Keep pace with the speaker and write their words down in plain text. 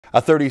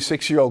A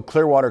 36-year-old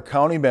Clearwater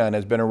County man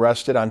has been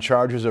arrested on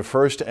charges of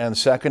first and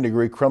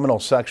second-degree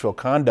criminal sexual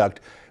conduct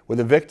with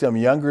a victim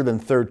younger than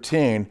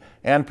 13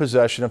 and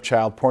possession of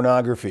child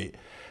pornography.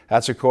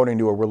 That's according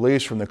to a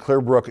release from the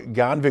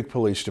Clearbrook-Gonvick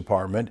Police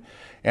Department.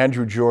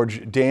 Andrew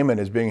George Damon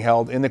is being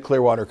held in the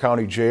Clearwater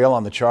County Jail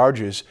on the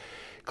charges.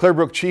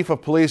 Clearbrook Chief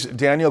of Police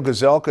Daniel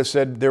Gazelka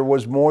said there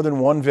was more than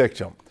one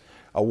victim.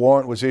 A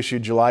warrant was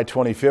issued July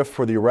 25th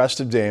for the arrest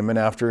of Damon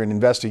after an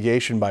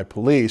investigation by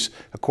police,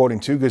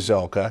 according to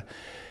Gazelka.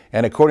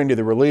 And according to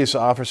the release,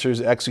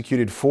 officers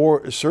executed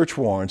 4 search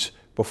warrants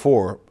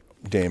before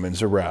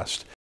Damon's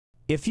arrest.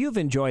 If you've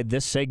enjoyed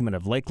this segment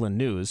of Lakeland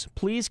News,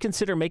 please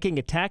consider making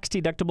a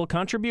tax-deductible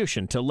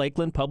contribution to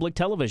Lakeland Public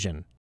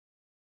Television.